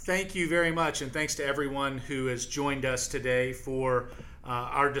Thank you very much, and thanks to everyone who has joined us today for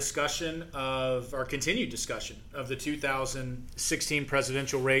our continued discussion of the 2016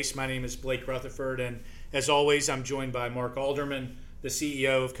 presidential race. My name is Blake Rutherford, and as always, I'm joined by Mark Alderman, the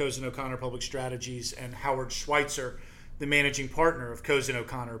CEO of Cozen O'Connor Public Strategies, and Howard Schweitzer, the managing partner of Cozen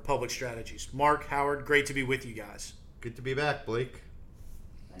O'Connor Public Strategies. Mark, Howard, great to be with you guys. Good to be back, Blake.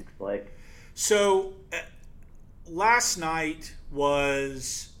 Thanks, Blake. So, last night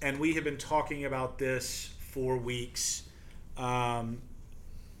was, and we have been talking about this for weeks, our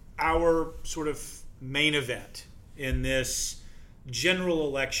sort of main event in this general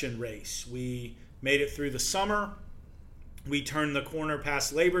election race. We made it through the summer. We turned the corner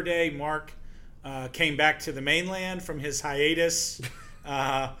past Labor Day. Mark came back to the mainland from his hiatus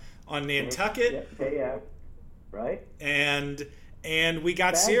on Nantucket. Yeah, right. And we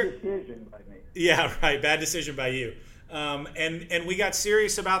got serious. Bad decision by me. Yeah, right. Bad decision by you. And we got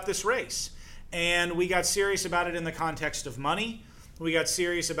serious about this race. And we got serious about it in the context of money. We got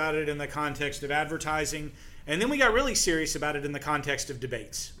serious about it in the context of advertising. And then we got really serious about it in the context of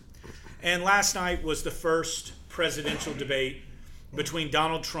debates. And last night was the first presidential debate between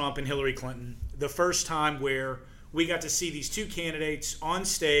Donald Trump and Hillary Clinton. The first time where we got to see these two candidates on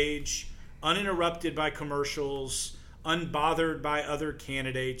stage, uninterrupted by commercials, unbothered by other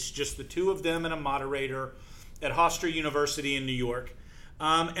candidates, just the two of them and a moderator at Hofstra University in New York.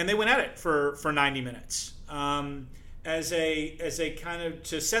 And they went at it for 90 minutes. As a kind of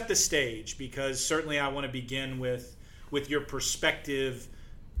to set the stage, because certainly I want to begin with your perspectives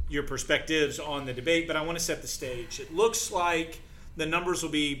on the debate, but I want to set the stage. It looks like the numbers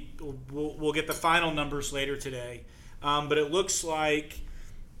we'll get the final numbers later today, but it looks like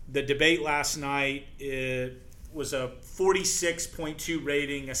the debate last night was a 46.2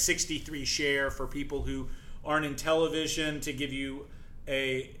 rating, a 63 share for people who aren't in television. To give you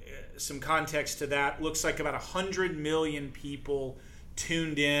some context to that, looks like about 100 million people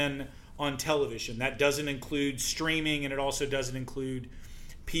tuned in on television. That doesn't include streaming, and it also doesn't include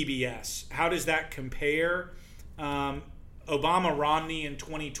PBS. How does that compare? Obama-Romney in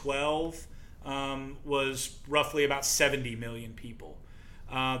 2012 was roughly about 70 million people.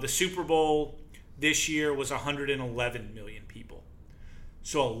 The Super Bowl this year was 111 million people.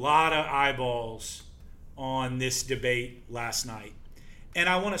 So a lot of eyeballs on this debate last night. And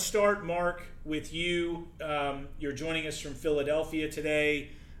I want to start, Mark, with you. You're joining us from Philadelphia today,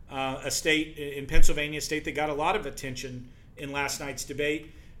 a state in Pennsylvania, a state that got a lot of attention in last night's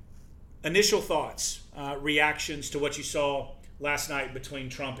debate. Initial thoughts, reactions to what you saw last night between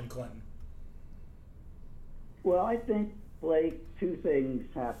Trump and Clinton. Well, I think, Blake, two things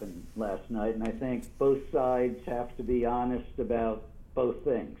happened last night, and I think both sides have to be honest about both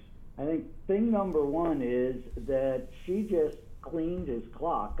things. I think thing number one is that she just cleaned his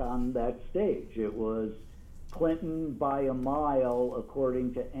clock on that stage. It was Clinton by a mile,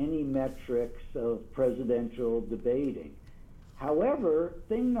 according to any metrics of presidential debating. However,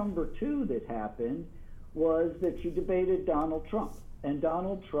 thing number two that happened was that she debated Donald Trump. And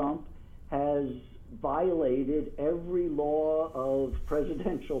Donald Trump has violated every law of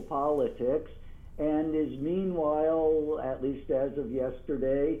presidential politics and is meanwhile, at least as of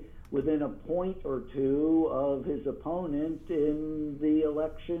yesterday, within a point or two of his opponent in the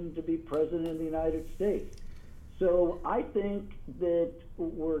election to be president of the United States. So I think that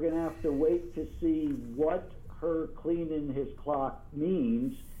we're going to have to wait to see what her cleaning his clock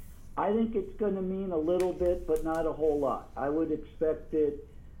means. I think it's going to mean a little bit, but not a whole lot. I would expect it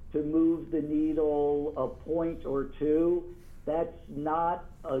to move the needle a point or two. That's not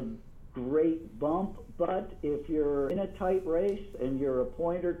a great bump, but if you're in a tight race and you're a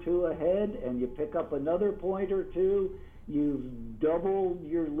point or two ahead and you pick up another point or two, you've doubled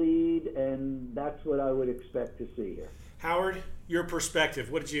your lead, and that's what I would expect to see here. Howard, your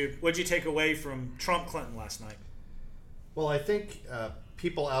perspective. What did you take away from Trump-Clinton last night? Well, I think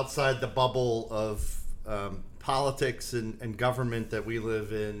people outside the bubble of politics and government that we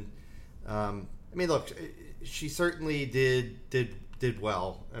live in, I mean, look, she certainly did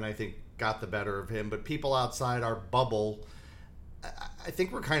well, and I think got the better of him. But people outside our bubble, I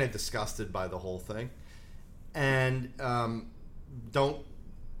think we're kind of disgusted by the whole thing, and don't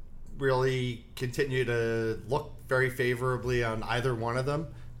really continue to look very favorably on either one of them.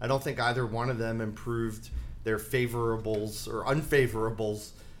 I don't think either one of them improved their favorables or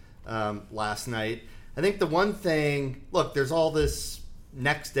unfavorables last night. I think the one thing, look, there's all this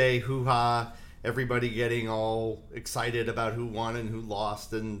next day hoo-ha, everybody getting all excited about who won and who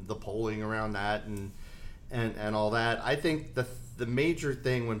lost and the polling around that and all that. I think the major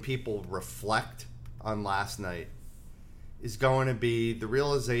thing when people reflect on last night is going to be the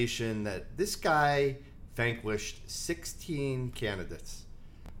realization that this guy vanquished 16 candidates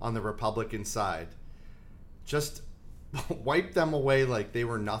on the Republican side, just wiped them away like they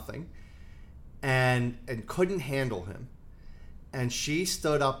were nothing, and couldn't handle him. And she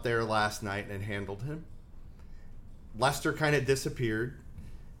stood up there last night and handled him. Lester kind of disappeared,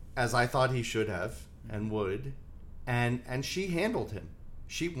 as I thought he should have and would, and she handled him.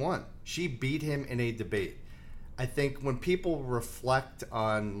 She won. She beat him in a debate. I think when people reflect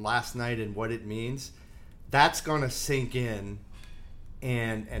on last night and what it means, that's going to sink in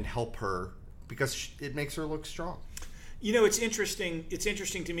and help her, because it makes her look strong. You know, it's interesting. It's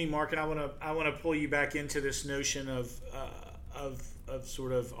interesting to me, Mark, and I want to pull you back into this notion of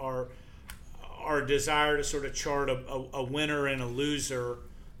sort of our desire to sort of chart a winner and a loser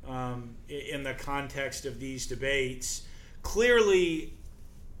in the context of these debates. Clearly,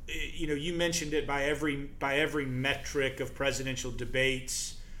 you know, you mentioned it, by every metric of presidential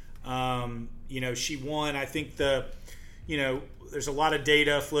debates, you know, she won. I think there's a lot of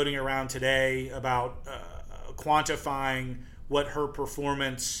data floating around today about quantifying what her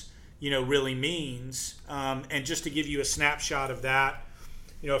performance, you know, really means. And just to give you a snapshot of that,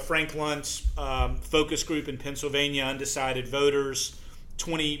 you know, Frank Luntz focus group in Pennsylvania, undecided voters,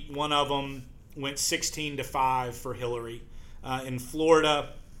 21 of them went 16-5 for Hillary. In Florida,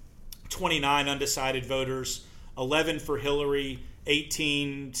 29 undecided voters, 11 for Hillary,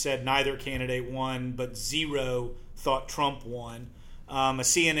 18 said neither candidate won, but 0 thought Trump won. A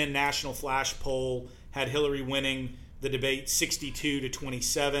CNN national flash poll had Hillary winning the debate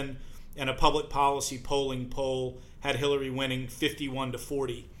 62-27, and a public policy polling poll had Hillary winning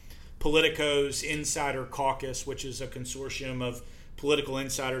 51-40. Politico's Insider Caucus, which is a consortium of political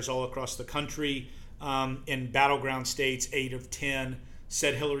insiders all across the country, in battleground states, 8 of 10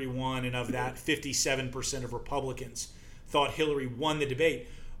 said Hillary won, and of that, 57% of Republicans thought Hillary won the debate.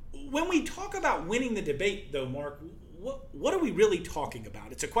 When we talk about winning the debate, though, Mark, what are we really talking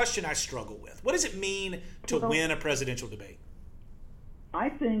about? It's a question I struggle with. What does it mean to win a presidential debate? I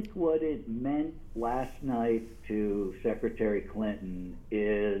think what it meant last night to Secretary Clinton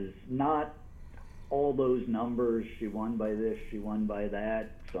is not all those numbers, she won by this, she won by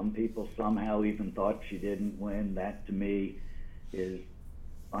that. Some people somehow even thought she didn't win. That, to me, is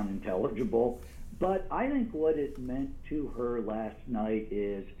unintelligible. But I think what it meant to her last night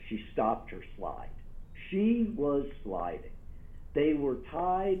is she stopped her slide. She was sliding. They were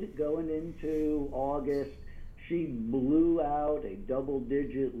tied going into August. She blew out a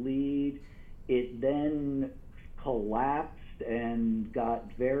double-digit lead. It then collapsed and got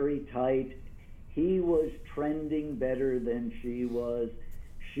very tight. He was trending better than she was.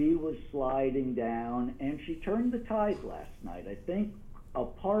 She was sliding down, and she turned the tide last night. I think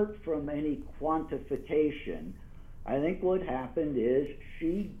apart from any quantification, I think what happened is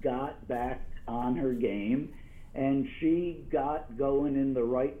she got back on her game, and she got going in the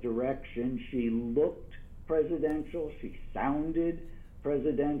right direction. She looked presidential. She sounded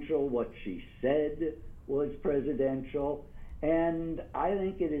presidential. What she said was presidential. And I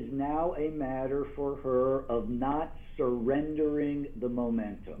think it is now a matter for her of not surrendering the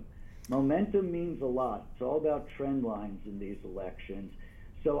momentum. Momentum means a lot. It's all about trend lines in these elections.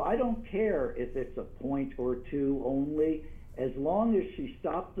 So I don't care if it's a point or two only. As long as she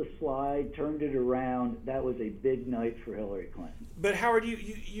stopped the slide, turned it around, that was a big night for Hillary Clinton. But Howard,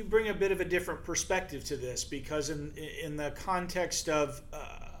 you bring a bit of a different perspective to this, because in the context of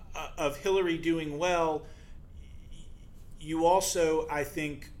Hillary doing well, you also, I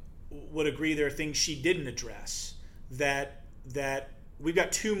think, would agree there are things she didn't address. That we've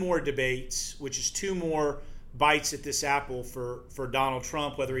got 2 more debates, which is 2 more bites at this apple for Donald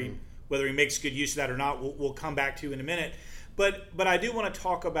Trump. Whether he makes good use of that or not, we'll come back to in a minute. But I do want to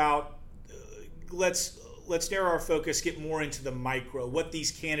talk about let's narrow our focus, get more into the micro. What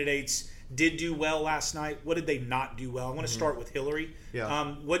these candidates did do well last night. What did they not do well? I want to start with Hillary.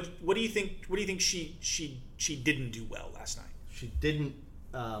 Yeah. What do you think? What do you think she didn't do well last night? She didn't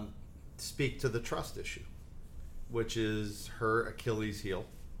speak to the trust issue, which is her Achilles heel.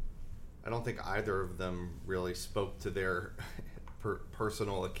 I don't think either of them really spoke to their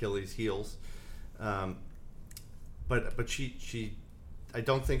personal Achilles heels. But she I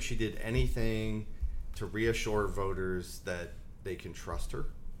don't think she did anything to reassure voters that they can trust her.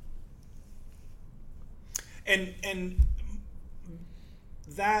 And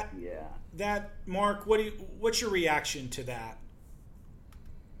that Mark, what's your reaction to that?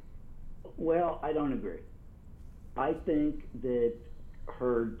 Well, I don't agree. I think that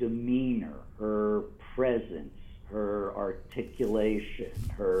her demeanor, her presence, her articulation,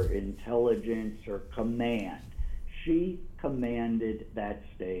 her intelligence, her command, she commanded that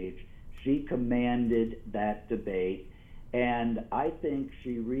stage. She commanded that debate. And I think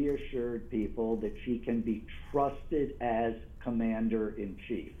she reassured people that she can be trusted as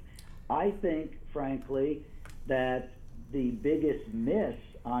commander-in-chief. I think, frankly, that the biggest miss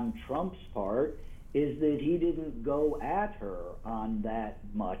on Trump's part is that he didn't go at her on that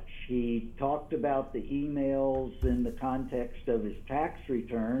much. He talked about the emails in the context of his tax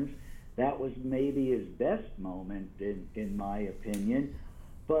returns. That was maybe his best moment, in my opinion.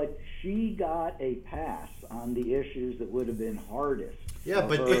 But she got a pass on the issues that would have been hardest. Yeah,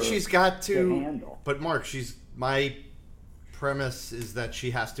 but she's got to handle. But Mark, my premise is that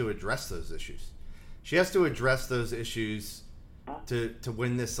she has to address those issues. She has to address those issues to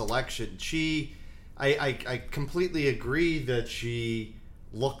win this election. I completely agree that she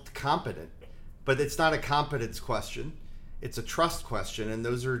looked competent, but it's not a competence question. It's a trust question, and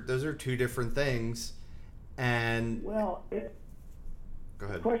those are two different things. And well, go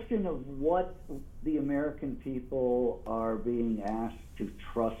ahead. Question of what the American people are being asked to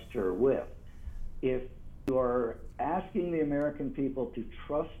trust her with. If you are asking the American people to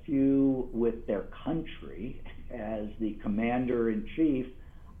trust you with their country as the commander-in-chief,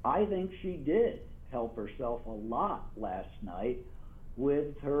 I think she did help herself a lot last night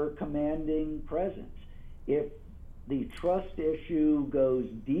with her commanding presence. If the trust issue goes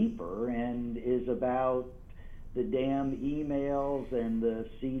deeper and is about the damn emails and the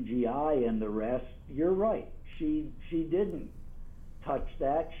CGI and the rest, you're right. She didn't touch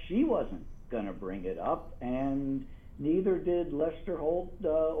that. She wasn't going to bring it up, and neither did Lester Holt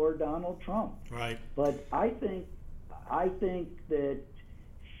or Donald Trump. Right. But I think that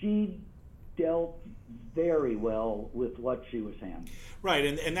she dealt very well with what she was handling. Right,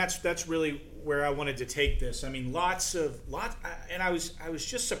 and that's really where I wanted to take this. I mean, and I was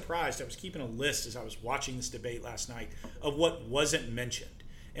just surprised. I was keeping a list as I was watching this debate last night of what wasn't mentioned,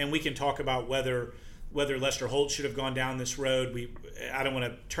 and we can talk about whether Lester Holt should have gone down this road. I don't want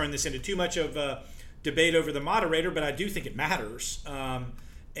to turn this into too much of a debate over the moderator, but I do think it matters.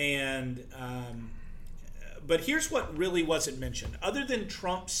 But here's what really wasn't mentioned. Other than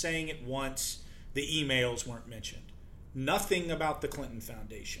Trump saying it once, the emails weren't mentioned. Nothing about the Clinton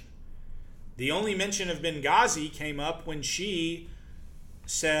Foundation. The only mention of Benghazi came up when she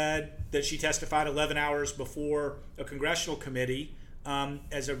said that she testified 11 hours before a congressional committee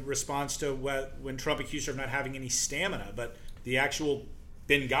as a response to when Trump accused her of not having any stamina. But the actual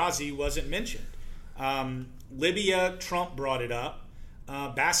Benghazi wasn't mentioned. Libya, Trump brought it up.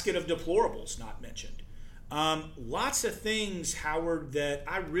 Basket of deplorables not mentioned. Lots of things, Howard, that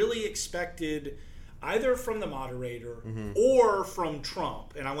I really expected either from the moderator or from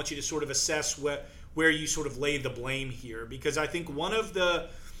Trump. And I want you to sort of assess where you sort of lay the blame here, because I think one of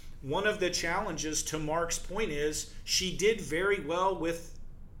the challenges, to Mark's point, is she did very well with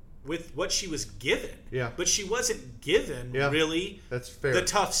what she was given. Yeah. But she wasn't given really That's fair. the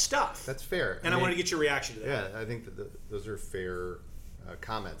tough stuff. That's fair. And I want to get your reaction to that. Yeah, I think that those are fair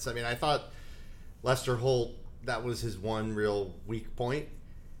comments. I mean, I thought Lester Holt, that was his one real weak point.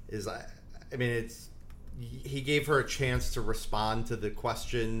 He gave her a chance to respond to the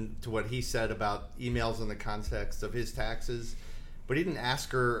question, to what he said about emails in the context of his taxes, but he didn't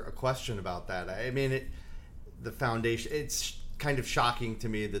ask her a question about that. I mean, the foundation, it's kind of shocking to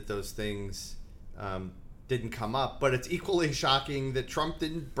me that those things didn't come up, but it's equally shocking that Trump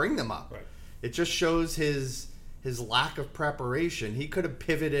didn't bring them up. Right. It just shows his lack of preparation. He could have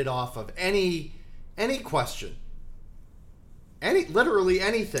pivoted off of any question, literally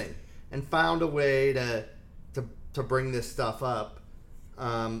anything, and found a way to bring this stuff up.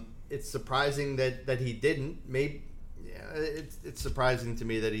 It's surprising that he didn't. It's surprising to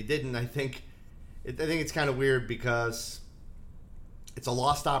me that he didn't. I think it's kind of weird because it's a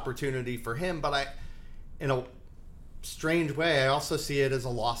lost opportunity for him, but in a strange way, I also see it as a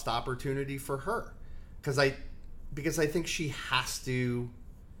lost opportunity for her, because I think she has to.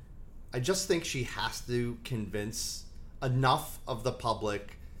 I just think she has to convince enough of the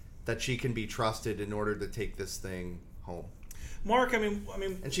public that she can be trusted in order to take this thing home. Mark, I mean,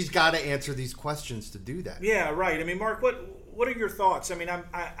 and she's got to answer these questions to do that. Yeah, right. I mean, Mark, what are your thoughts? I mean,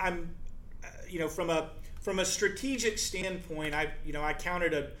 I'm from a strategic standpoint, I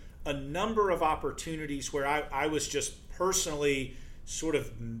counted a number of opportunities where I was just personally sort of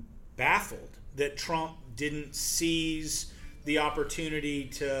baffled that Trump didn't seize the opportunity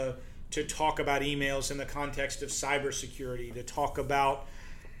to talk about emails in the context of cybersecurity, to talk about,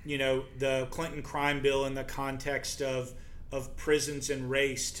 the Clinton crime bill in the context of prisons and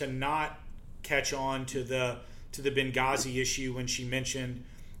race, to not catch on to the Benghazi issue when she mentioned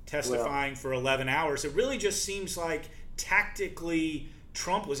testifying for 11 hours. It really just seems like tactically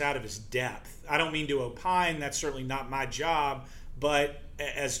Trump was out of his depth. I don't mean to opine, that's certainly not my job, but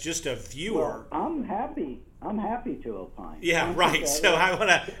as just a viewer. Well, I'm happy to opine. Yeah, right. So I want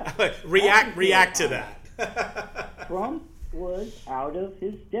to react to that. Trump was out of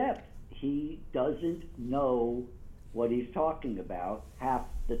his depth. He doesn't know what he's talking about half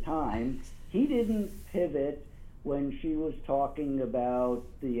the time. He didn't pivot when she was talking about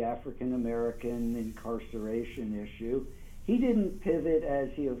the African American incarceration issue. He didn't pivot, as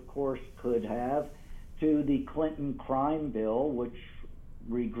he of course could have, to the Clinton crime bill, which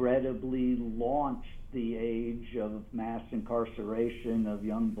regrettably launched the age of mass incarceration of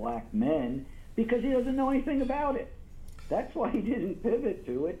young black men, because he doesn't know anything about it. That's why he didn't pivot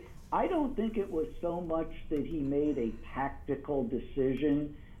to it. I don't think it was so much that he made a tactical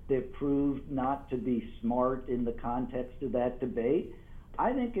decision that proved not to be smart in the context of that debate.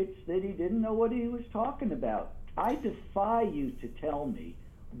 I think it's that he didn't know what he was talking about. I defy you to tell me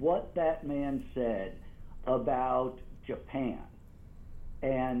what that man said about Japan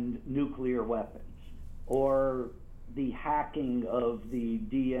and nuclear weapons, or the hacking of the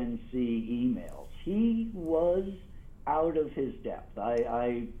DNC emails. He was out of his depth.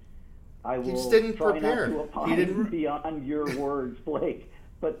 I will He just didn't try prepare. not to opine beyond your words, Blake.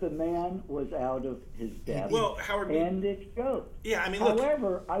 But the man was out of his depth. Well, Howard, and it showed. Yeah, I mean, look.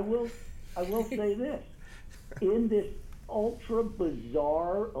 However, I will say this: in this ultra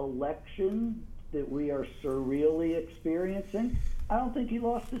bizarre election that we are surreally experiencing, I don't think he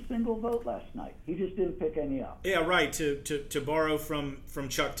lost a single vote last night. He just didn't pick any up. Yeah, right. To borrow from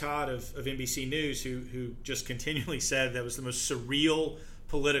Chuck Todd of NBC News, who just continually said that was the most surreal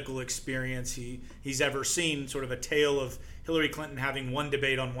political experience he's ever seen, sort of a tale of Hillary Clinton having one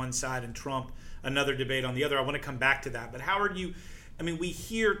debate on one side and Trump another debate on the other. I want to come back to that. But Howard, we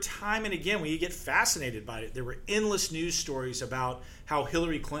hear time and again, we get fascinated by it. There were endless news stories about how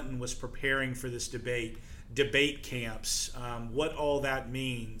Hillary Clinton was preparing for this debate camps, what all that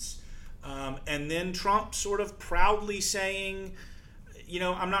means. And then Trump sort of proudly saying,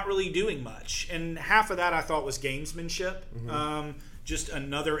 I'm not really doing much. And half of that I thought was gamesmanship. Mm-hmm. Just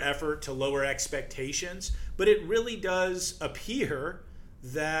another effort to lower expectations. But it really does appear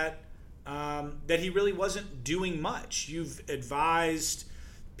that he really wasn't doing much. You've advised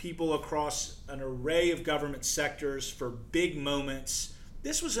people across an array of government sectors for big moments.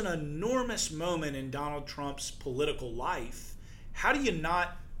 This was an enormous moment in Donald Trump's political life. How do you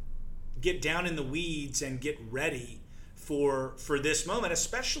not get down in the weeds and get ready for this moment,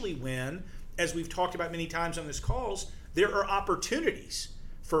 especially when, as we've talked about many times on this calls, there are opportunities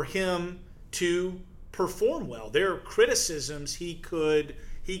for him to perform well. There are criticisms he could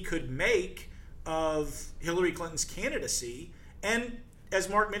make of Hillary Clinton's candidacy. And as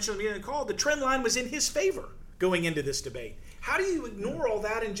Mark mentioned at the beginning of the call, the trend line was in his favor going into this debate. How do you ignore all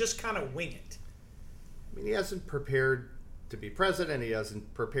that and just kind of wing it? I mean, he hasn't prepared to be president. He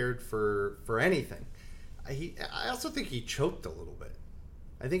hasn't prepared for anything. I also think he choked a little bit.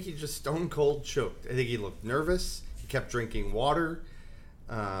 I think he just stone cold choked. I think he looked nervous. He kept drinking water.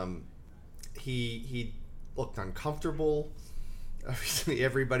 He looked uncomfortable. Obviously,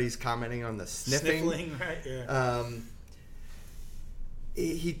 everybody's commenting on the sniffing. Sniffling, right? Yeah.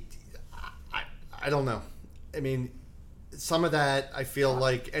 I don't know. I mean, some of that, I feel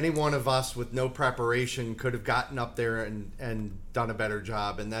like any one of us with no preparation could have gotten up there and done a better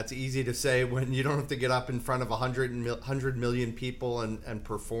job. And that's easy to say when you don't have to get up in front of 100 million people and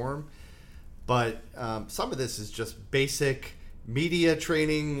perform. But some of this is just basic media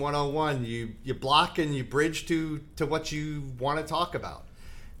training 101. You block and you bridge to what you want to talk about.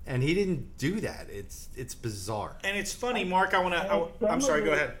 And he didn't do that. It's bizarre. And it's funny, Mark, I'm sorry,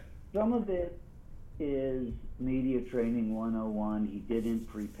 go ahead. Some of it is media training 101. He didn't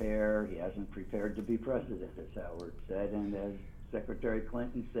prepare. He hasn't prepared to be president, as Howard said, and as Secretary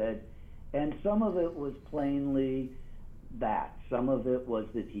Clinton said. And some of it was plainly that. Some of it was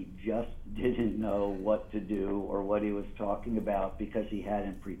that he just didn't know what to do or what he was talking about because he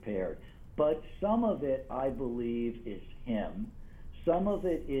hadn't prepared. But some of it, I believe, is him. Some of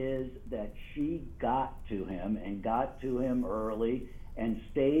it is that she got to him and got to him early and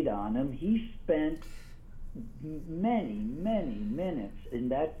stayed on him. He spent many, many minutes in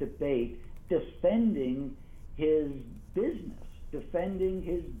that debate defending his business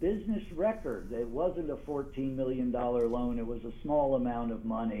record. It wasn't a $14 million loan. It was a small amount of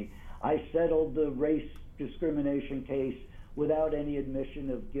money. I settled the race discrimination case without any admission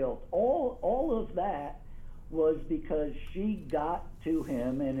of guilt. All of that was because she got to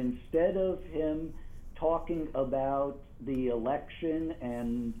him, and instead of him talking about the election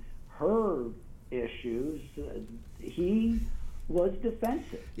and her issues, he was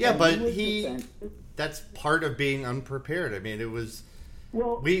defensive. Yeah, And but was he defensive. that's part of being unprepared. I mean, it was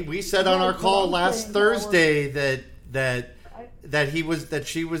Well, we said on our but call I'm last saying Thursday that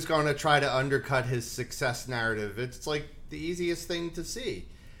she was going to try to undercut his success narrative. It's like the easiest thing to see.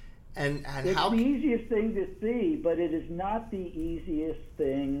 And It's how the easiest thing to see, but it is not the easiest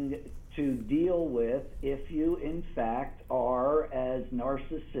thing to deal with if you, in fact, are as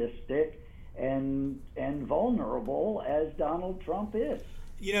narcissistic and vulnerable as Donald Trump is.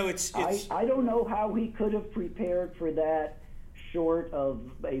 You know, it's I don't know how he could have prepared for that short of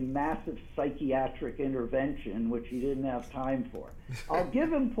a massive psychiatric intervention, which he didn't have time for. I'll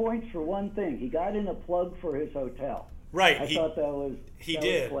give him points for one thing. He got in a plug for his hotel. right. I thought that was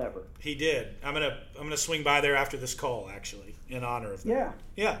did. clever. He did. I'm gonna swing by there after this call, actually, in honor of that. Yeah.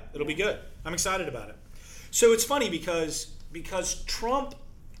 Yeah, it'll be good. I'm excited about it. So it's funny because Trump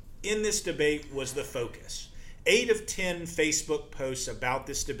in this debate was the focus. 8 of 10 Facebook posts about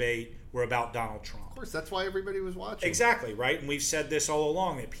this debate were about Donald Trump. Of course, that's why everybody was watching. Exactly, right? And we've said this all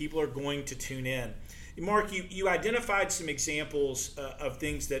along, that people are going to tune in. Mark, you identified some examples of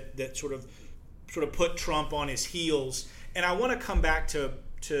things that sort of put Trump on his heels, and I want to come back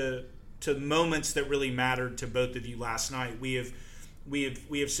to moments that really mattered to both of you last night. We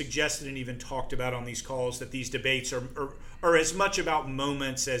have suggested and even talked about on these calls that these debates are as much about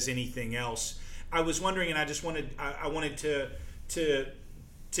moments as anything else. I was wondering, and I wanted to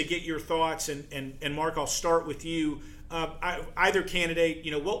get your thoughts, and Mark, I'll start with you. Either candidate,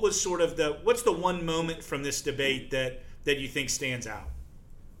 what was what's the one moment from this debate that you think stands out?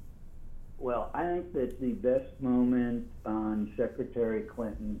 Well, I think that the best moment on Secretary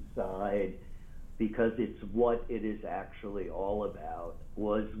Clinton's side, because it's what it is actually all about,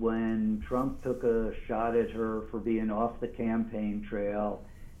 was when Trump took a shot at her for being off the campaign trail,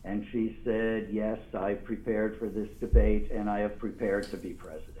 and she said, yes, I prepared for this debate, and I have prepared to be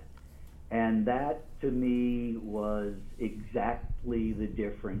president. And that, to me, was exactly the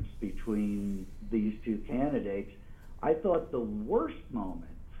difference between these two candidates. I thought the worst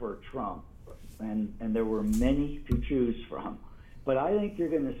moment for Trump, and there were many to choose from, but I think you're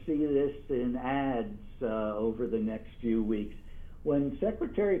going to see this in ads over the next few weeks, when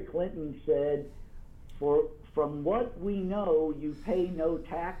Secretary Clinton said, from what we know, you pay no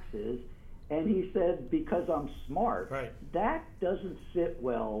taxes, and he said, because I'm smart. Right. That doesn't sit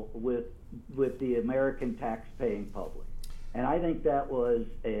well with the American tax-paying public. And I think that was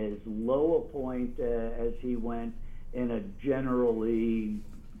as low a point as he went in a generally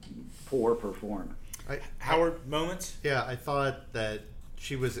poor performance. Howard, moments? Yeah, I thought that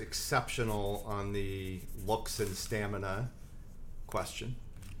she was exceptional on the looks and stamina question,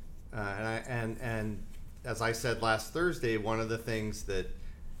 and as I said last Thursday, one of the things that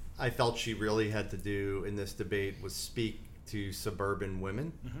I felt she really had to do in this debate was speak to suburban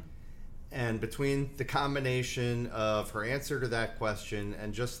women. Mm-hmm. And between the combination of her answer to that question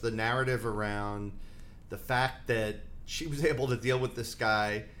and just the narrative around the fact that she was able to deal with this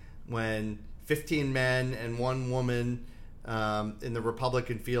guy when 15 men and one woman in the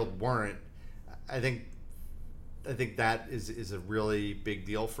Republican field weren't, I think that is a really big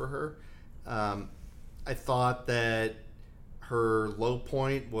deal for her. I thought that her low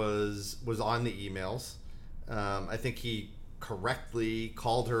point was on the emails. I think he correctly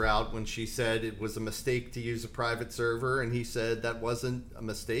called her out when she said it was a mistake to use a private server, and he said that wasn't a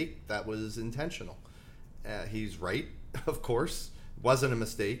mistake, that was intentional. He's right, of course. It wasn't a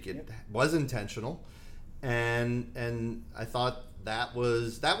mistake, it was intentional. And I thought that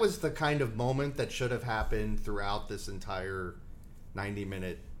was the kind of moment that should have happened throughout this entire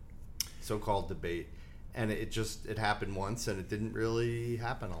 90-minute so-called debate. And it happened once, and it didn't really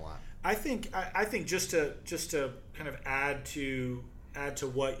happen a lot. I think just to kind of add to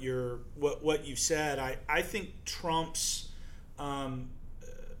what you've said, I think Trump's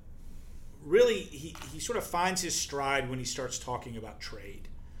really he sort of finds his stride when he starts talking about trade.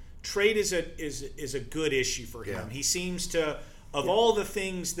 Trade is a good issue for him. Yeah. He seems to, of all the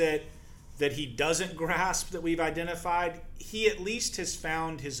things that he doesn't grasp that we've identified, he at least has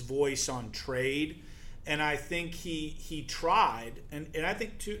found his voice on trade. And I think he tried, and I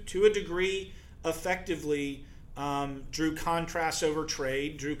think to a degree effectively drew contrasts over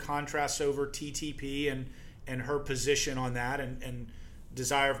trade, drew contrasts over TTP and her position on that, and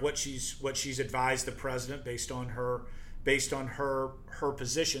desire of what she's advised the president based on her based on her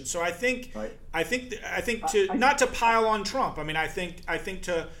position. So I think Right. I think not to pile on Trump. I mean, I think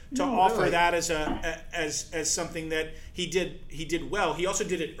to offer that as something that he did well. He also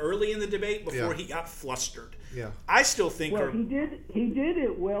did it early in the debate before he got flustered. Yeah. I still think he did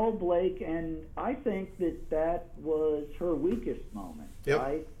it well, Blake, and I think that was her weakest moment. Yep.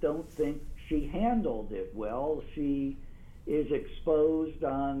 I don't think she handled it well. She is exposed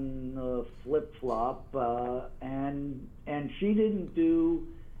on the flip-flop, and she didn't do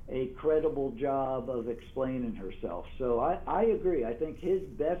a credible job of explaining herself. So I agree. I think his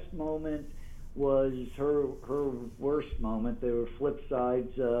best moment was her worst moment. They were flip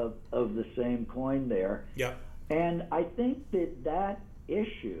sides of the same coin there. Yeah. And I think that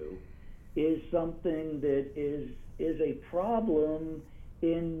issue is something that is a problem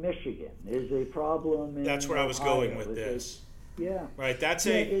in Michigan, is a problem in That's where I was going with Ohio. this. Yeah. Right. That's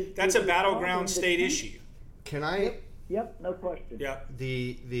it's a a battleground problem state that- issue. Can I? Yep, no question. Yeah.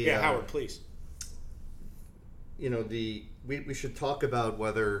 The Howard, please. We should talk about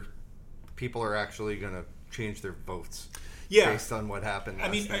whether people are actually going to change their votes. Yeah. Based on what happened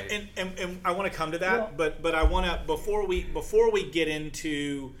last night. And I want to come to that, but I want to before we get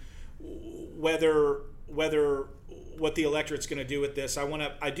into whether what the electorate's going to do with this,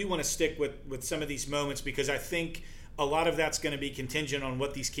 I do want to stick with some of these moments, because I think a lot of that's going to be contingent on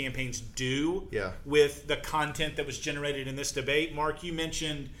what these campaigns do with the content that was generated in this debate. Mark, you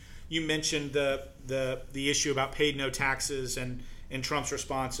mentioned the issue about paid no taxes and Trump's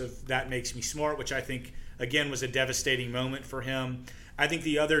response of "that makes me smart," which I think again was a devastating moment for him. I think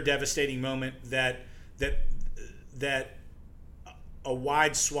the other devastating moment that a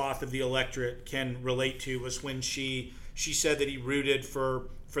wide swath of the electorate can relate to was when she said that he rooted for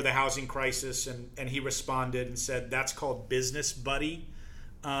the housing crisis, and he responded and said that's called business, buddy.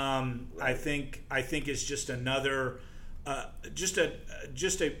 I think is just another just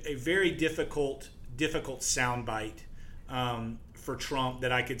a very difficult soundbite for Trump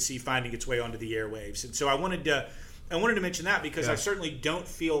that I could see finding its way onto the airwaves. And so I wanted to mention that, because I certainly don't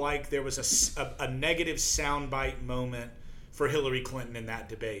feel like there was a negative soundbite moment for Hillary Clinton in that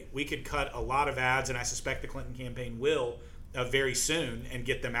debate. We could cut a lot of ads, and I suspect the Clinton campaign will very soon, and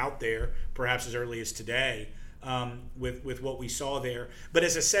get them out there perhaps as early as today with what we saw there. But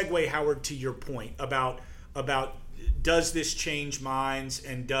as a segue, Howard, to your point about does this change minds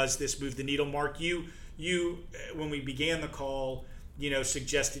and does this move the needle? Mark, you when we began the call,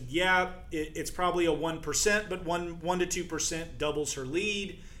 suggested it's probably a 1%, but 1 to 2% doubles her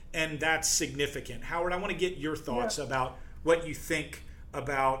lead, and that's significant. Howard, I want to get your thoughts about what you think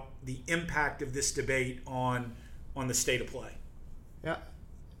about the impact of this debate on the state of play. Yeah,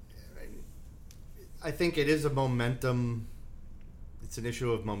 I think it is a momentum. It's an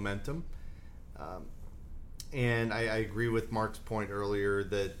issue of momentum, and I agree with Mark's point earlier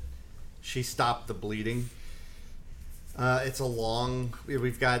that she stopped the bleeding. It's a long.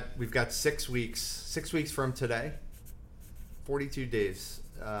 We've got 6 weeks. 6 weeks from today, 42 days,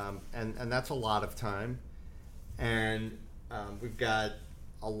 and that's a lot of time. And we've got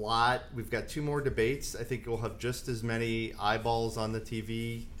a lot. We've got 2 more debates. I think we'll have just as many eyeballs on the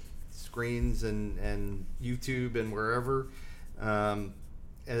TV screens and YouTube and wherever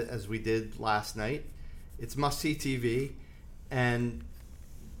as we did last night. It's must-see TV, and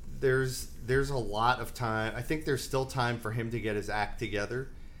there's a lot of time. I think there's still time for him to get his act together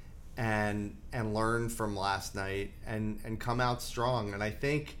and learn from last night and come out strong. And I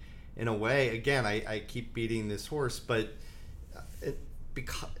think, in a way, again, I keep beating this horse, but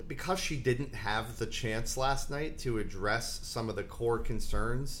because she didn't have the chance last night to address some of the core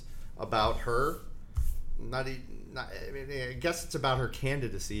concerns about her, I guess it's about her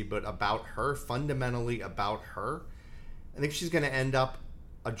candidacy, but about her, fundamentally about her, I think she's going to end up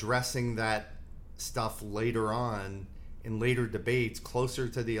addressing that stuff later on in later debates closer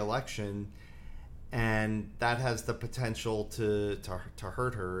to the election, and that has the potential to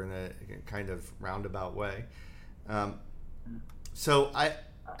hurt her in a kind of roundabout way. So I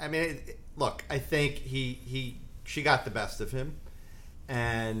mean, look, I think she got the best of him,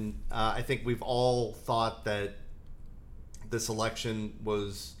 and I think we've all thought that this election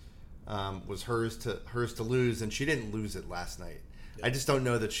was hers to lose, and she didn't lose it last night. I just don't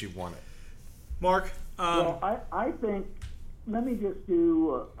know that she won it. Mark? Well, I think, let me just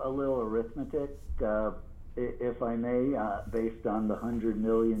do a little arithmetic, if I may, based on the 100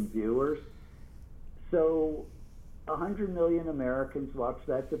 million viewers. So 100 million Americans watched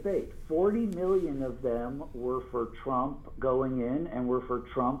that debate. 40 million of them were for Trump going in and were for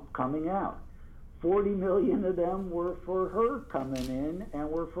Trump coming out. 40 million of them were for her coming in and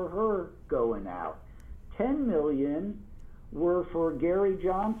were for her going out. 10 million were for Gary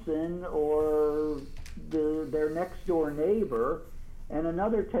Johnson or their next door neighbor, and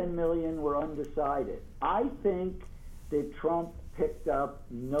another 10 million were undecided. I think that Trump picked up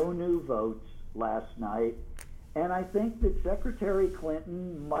no new votes last night, and I think that Secretary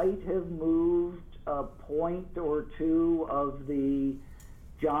Clinton might have moved a point or two of the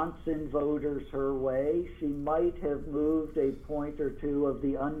Johnson voters her way. She might have moved a point or two of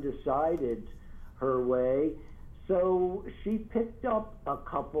the undecided her way. So she picked up a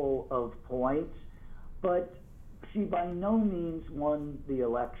couple of points, but she by no means won the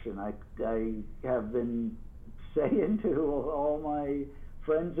election. I have been saying to all my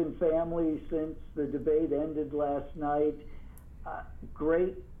friends and family since the debate ended last night,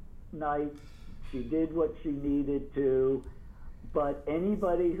 great night. She did what she needed to. But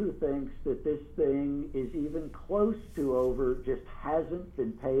anybody who thinks that this thing is even close to over just hasn't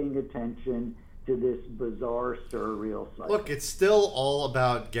been paying attention to this bizarre, surreal cycle. Look, it's still all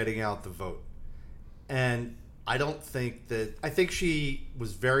about getting out the vote. And I think she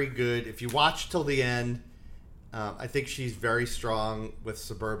was very good. If you watch till the end, I think she's very strong with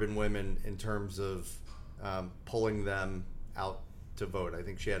suburban women in terms of pulling them out to vote. I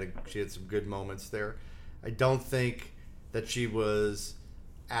think she had some good moments there. I don't think that she was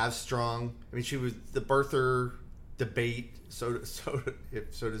as strong. I mean, she was the birther debate, so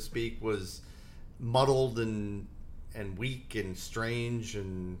to speak, was muddled and weak and strange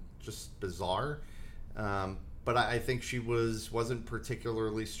and just bizarre. But I think she wasn't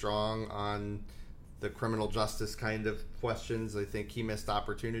particularly strong on the criminal justice kind of questions. I think he missed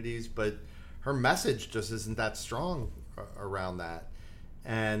opportunities, but her message just isn't that strong around that.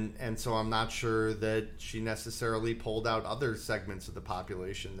 And so I'm not sure that she necessarily pulled out other segments of the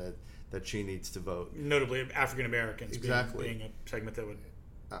population that she needs to vote. Notably African Americans, exactly, being a segment that would.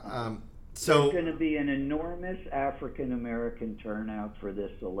 So there's going to be an enormous African American turnout for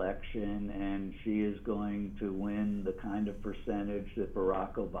this election, and she is going to win the kind of percentage that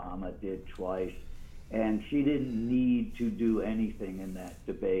Barack Obama did twice. And she didn't need to do anything in that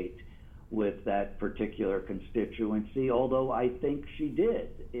debate with that particular constituency, although I think she did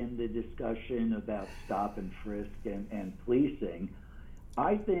in the discussion about stop and frisk and policing.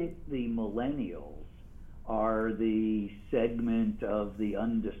 I think the millennials are the segment of the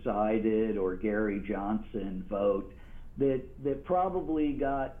undecided or Gary Johnson vote that probably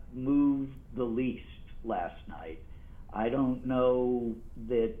got moved the least last night. I don't know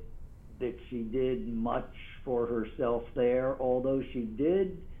that she did much for herself there, although she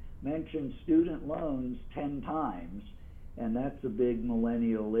did mention student loans 10 times, and that's a big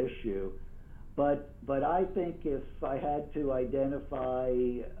millennial issue. But I think if I had to identify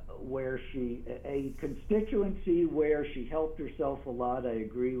a constituency where she helped herself a lot, I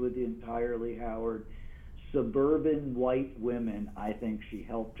agree with you entirely, Howard. Suburban white women, I think she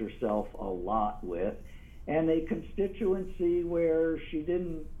helped herself a lot with. And a constituency where she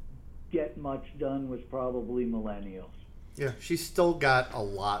didn't get much done was probably millennials. Yeah, she's still got a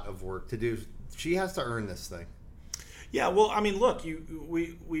lot of work to do. She has to earn this thing. Yeah, well, I mean, look,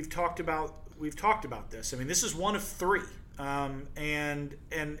 we've talked about this. I mean, this is one of three, and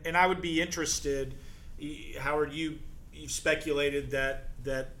I would be interested, Howard. You've speculated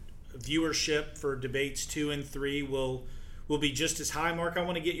that viewership for debates 2 and 3 will be just as high. Mark, I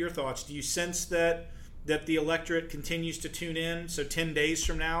want to get your thoughts. Do you sense that the electorate continues to tune in? So 10 days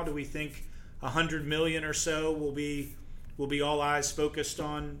from now, do we think 100 million or so will be all eyes focused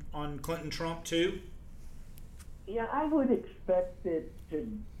on Clinton Trump too? Yeah, I would expect it to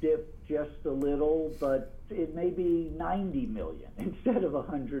dip just a little, but it may be 90 million instead of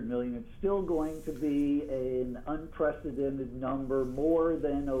 100 million. It's still going to be an unprecedented number, more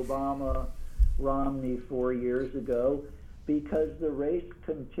than Obama Romney 4 years ago, because the race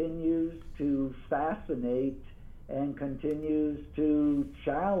continues to fascinate and continues to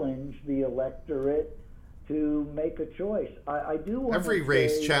challenge the electorate to make a choice. I do want Every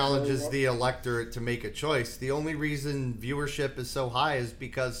race challenges the electorate to make a choice. The only reason viewership is so high is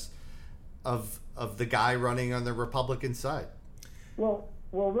because of the guy running on the Republican side. Well,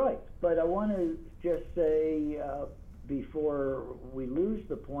 right. But I want to just say, before we lose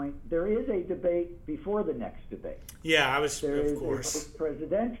the point, there is a debate before the next debate. Yeah, there of is course. a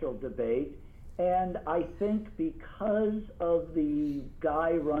presidential debate. And I think because of the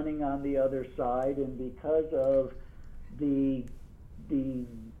guy running on the other side, and because of the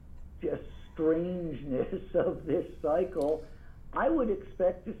just strangeness of this cycle, I would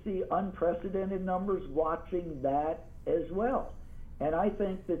expect to see unprecedented numbers watching that as well. And I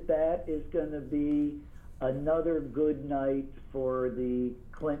think that is going to be another good night for the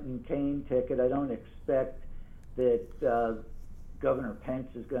Clinton-Kaine ticket. I don't expect that Governor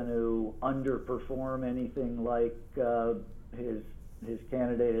Pence is going to underperform anything like his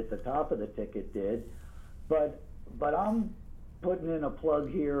candidate at the top of the ticket did. But I'm putting in a plug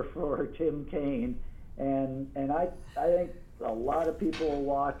here for Tim Kaine, and I think a lot of people will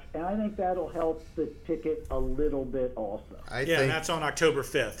watch, and I think that'll help the ticket a little bit also. And that's on October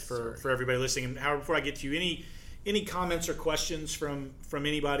 5th for everybody listening. And Howard, before I get to you, any comments or questions from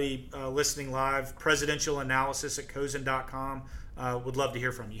anybody listening live? Presidentialanalysis@cozen.com. Would love to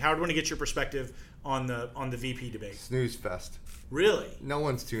hear from you. Howard, I want to get your perspective on the VP debate. Snooze fest. Really? No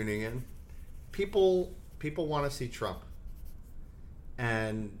one's tuning in. People want to see Trump.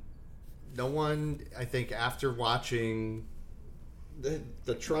 And no one, I think, after watching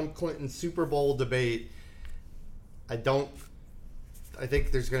the Trump-Clinton Super Bowl debate, I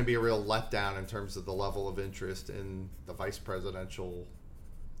think there's going to be a real letdown in terms of the level of interest in the vice presidential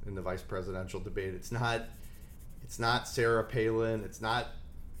debate. It's not Sarah Palin. It's not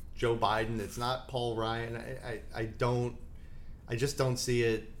Joe Biden. It's not Paul Ryan. I just don't see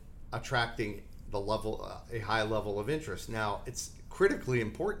it attracting a high level of interest. Now, it's critically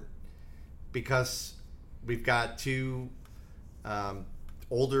important because we've got two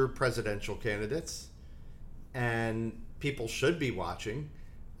older presidential candidates, and people should be watching,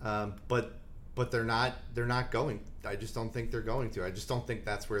 but they're not going. I just don't think they're going to. I just don't think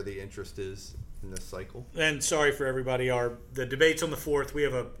that's where the interest is in this cycle. And sorry for everybody, the debate's on the 4th. We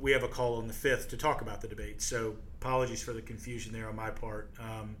have a call on the 5th to talk about the debate. So apologies for the confusion there on my part.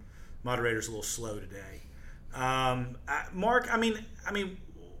 Moderator's a little slow today. Mark, I mean,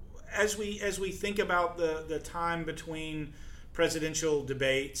 as we think about the time between presidential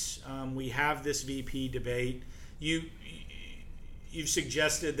debates, we have this VP debate. You've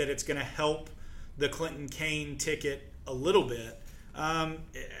suggested that it's going to help the Clinton-Kaine ticket a little bit. I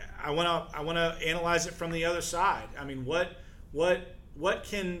want to analyze it from the other side. I mean, what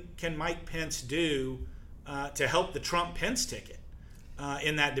can Mike Pence do to help the Trump-Pence ticket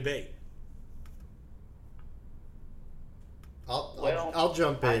in that debate? I'll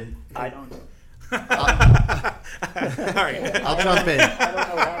jump in. I don't know. All right. I'll jump in. I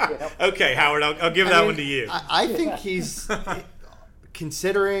don't know how to help. Okay, Howard, I'll give that one to you. I think he's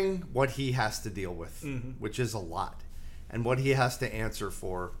considering what he has to deal with, which is a lot, and what he has to answer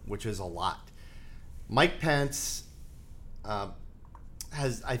for, which is a lot. Mike Pence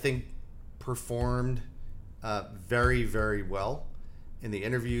has, I think, performed very, very well in the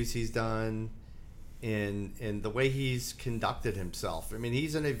interviews he's done, in the way he's conducted himself. I mean,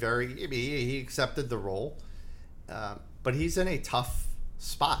 he's in he accepted the role, but he's in a tough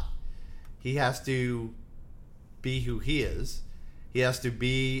spot. He has to be who he is. He has to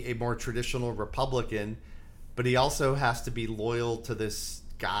be a more traditional Republican, but he also has to be loyal to this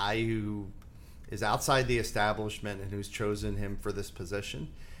guy who is outside the establishment and who's chosen him for this position.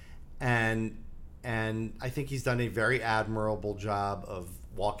 And I think he's done a very admirable job of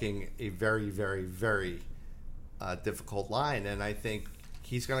walking a very, very, very difficult line. And I think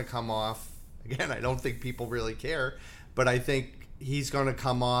he's going to come off, again, I don't think people really care, but I think he's going to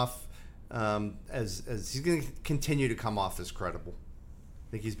come off as he's going to continue to come off as credible.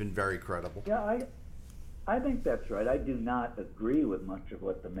 I think he's been very credible. Yeah, I think that's right. I do not agree with much of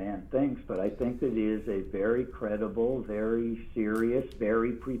what the man thinks, but I think that he is a very credible, very serious,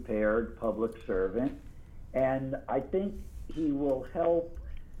 very prepared public servant. And I think he will help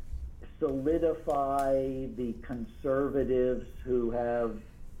solidify the conservatives who have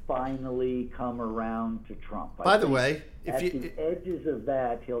finally come around to Trump. By the way, at the edges of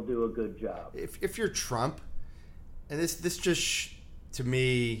that, he'll do a good job. If you're Trump, and this just to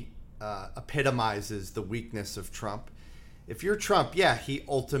me epitomizes the weakness of Trump. If you're Trump, yeah, he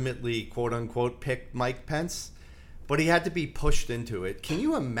ultimately, quote unquote, picked Mike Pence, but he had to be pushed into it. Can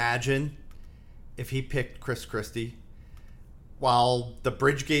you imagine if he picked Chris Christie while the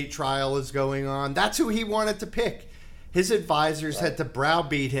Bridgegate trial is going on? That's who he wanted to pick. His advisors had to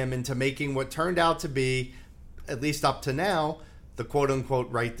browbeat him into making what turned out to be, at least up to now, the quote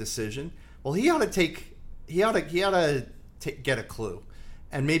unquote right decision. Well, he ought to get a clue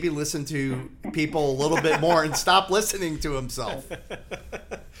and maybe listen to people a little bit more and stop listening to himself.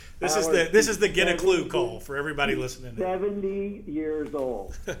 This is the get a clue call for everybody listening. 70 years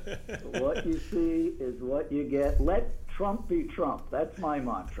old. What you see is what you get. Let Trump be Trump. That's my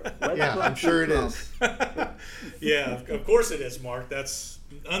mantra. I'm sure it is. Yeah, of course it is, Mark. That's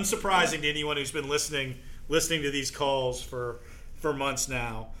unsurprising to anyone who's been listening to these calls for months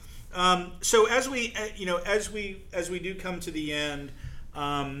now. So as we do come to the end,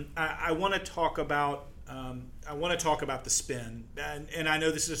 I want to talk about the spin, and I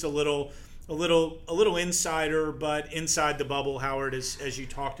know this is a little little insider, but inside the bubble, Howard, as you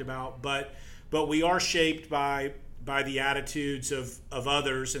talked about. But we are shaped by the attitudes of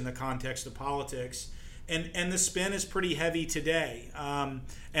others in the context of politics. And the spin is pretty heavy today.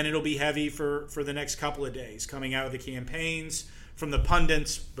 And it'll be heavy for the next couple of days, coming out of the campaigns, from the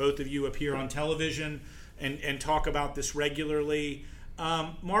pundits. Both of you appear on television and talk about this regularly.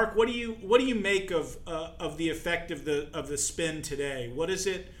 Mark, what do you make of the effect of the spin today? What is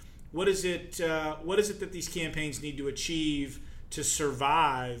it that these campaigns need to achieve to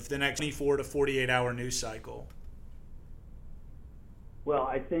survive the next 24 to 48 hour news cycle? Well,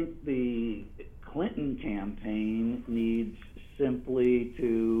 I think the Clinton campaign needs simply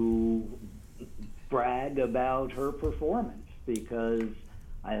to brag about her performance, because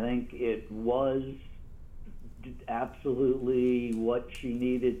I think it was absolutely what she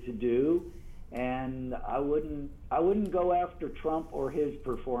needed to do, and I wouldn't go after Trump or his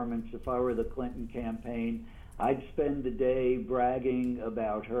performance if I were the Clinton campaign. I'd spend the day bragging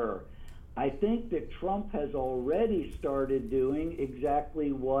about her. I think that Trump has already started doing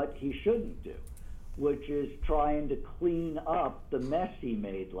exactly what he shouldn't do, which is trying to clean up the mess he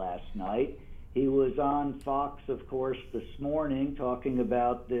made last night. He was on Fox, of course, this morning talking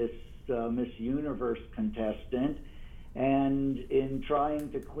about this Miss Universe contestant, and in trying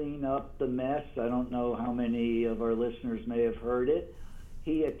to clean up the mess, I don't know how many of our listeners may have heard it,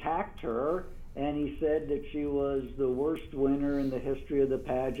 he attacked her, and he said that she was the worst winner in the history of the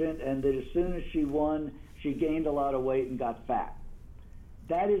pageant, and that as soon as she won, she gained a lot of weight and got fat.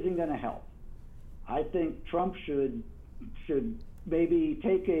 That isn't going to help. I think Trump should maybe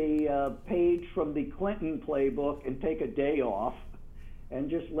take a page from the Clinton playbook and take a day off and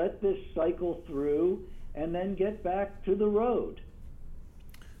just let this cycle through and then get back to the road.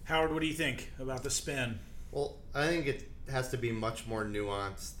 Howard, what do you think about the spin? Well, I think it has to be much more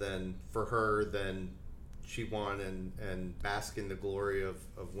nuanced than she won and bask in the glory of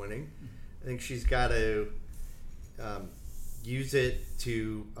winning. I think she's got to use it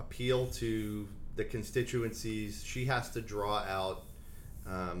to appeal to the constituencies. She has to draw out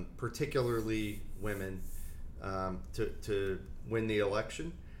particularly women to win the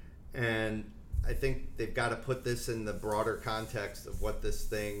election. And I think they've got to put this in the broader context of what this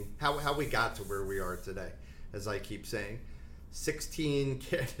thing, how we got to where we are today. As I keep saying, 16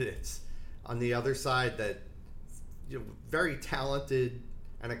 candidates on the other side that, very talented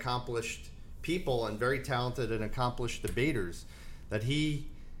and accomplished people and very talented and accomplished debaters that he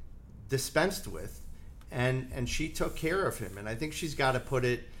dispensed with, and she took care of him. And I think she's got to put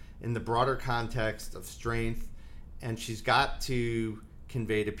it in the broader context of strength, and she's got to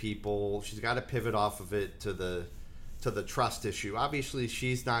convey to people, she's got to pivot off of it to the trust issue. Obviously,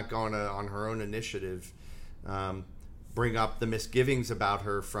 she's not going to, on her own initiative, bring up the misgivings about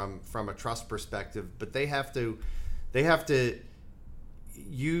her from a trust perspective, but they have to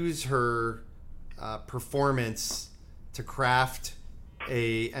use her performance to craft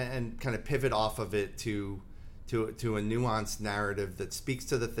and kind of pivot off of it to a nuanced narrative that speaks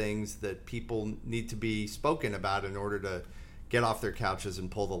to the things that people need to be spoken about in order to get off their couches and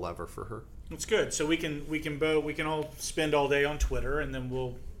pull the lever for her. That's good. So we can all spend all day on Twitter, and then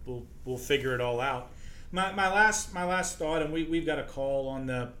we'll figure it all out. My last thought, and we've got a call on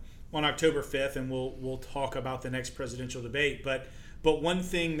October 5th, and we'll talk about the next presidential debate. But one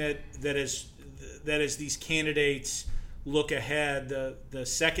thing that as these candidates look ahead, the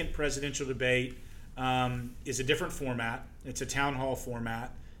second presidential debate is a different format. It's a town hall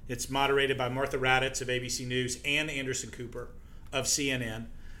format. It's moderated by Martha Raddatz of ABC News and Anderson Cooper of CNN,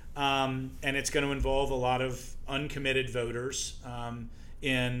 and it's going to involve a lot of uncommitted voters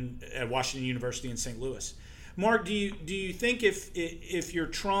at Washington University in St. Louis. Mark, do you think if you're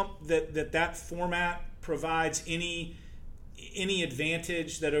Trump that format provides any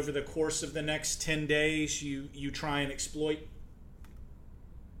advantage that over the course of the next 10 days you try and exploit?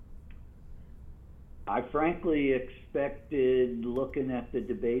 I frankly expected, looking at the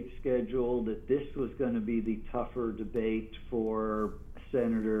debate schedule, that this was going to be the tougher debate for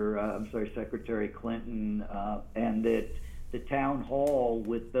Secretary Clinton, and that the town hall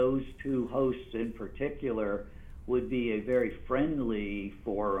with those two hosts in particular would be a very friendly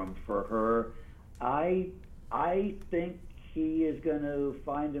forum for her. I think he is going to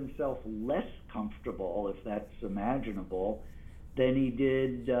find himself less comfortable, if that's imaginable, than he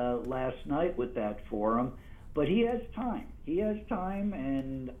did last night with that forum. But he has time. He has time,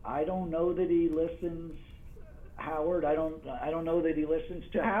 and I don't know that he listens, Howard. I don't know that he listens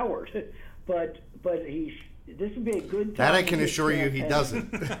to Howard, but this would be a good time. That I can assure you he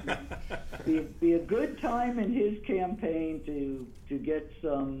doesn't. be a good time in his campaign to get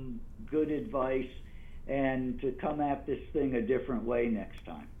some good advice and to come at this thing a different way next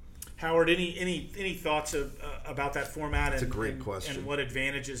time. Howard, any thoughts about that format? That's a great question. And what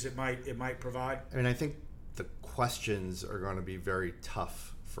advantages it might provide? I mean, I think the questions are going to be very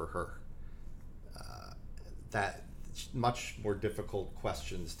tough for her. That much more difficult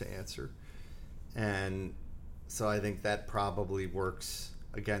questions to answer, and so I think that probably works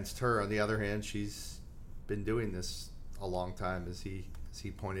against her. On the other hand, she's been doing this a long time, as he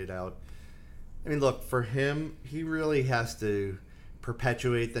pointed out. I mean, look, for him, he really has to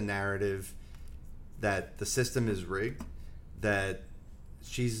perpetuate the narrative that the system is rigged, that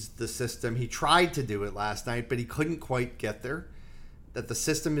she's the system. He tried to do it last night, but he couldn't quite get there. That the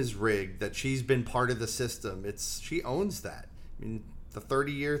system is rigged, that she's been part of the system. She owns that. I mean, the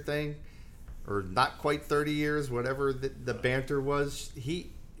 30-year thing, or not quite 30 years, whatever the banter was,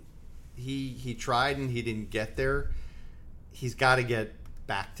 he tried and he didn't get there. He's got to get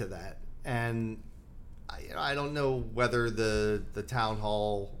back to that. And I don't know whether the town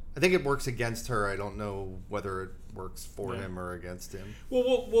hall, I think it works against her. I don't know whether it works for him or against him.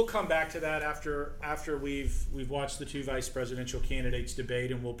 Well, we'll come back to that after we've watched the two vice presidential candidates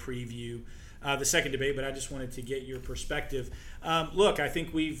debate, and we'll preview the second debate. But I just wanted to get your perspective. Look, I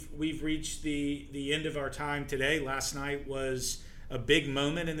think we've reached the end of our time today. Last night was a big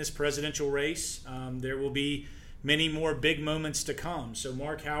moment in this presidential race. There will be many more big moments to come. So,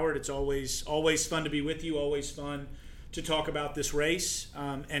 Mark, Howard, it's always fun to be with you. Always fun to talk about this race.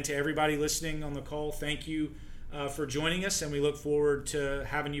 And to everybody listening on the call, thank you for joining us, and we look forward to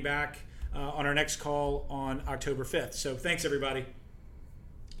having you back on our next call on October 5th. So thanks, everybody.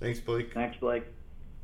 Thanks, Blake. Thanks, Blake.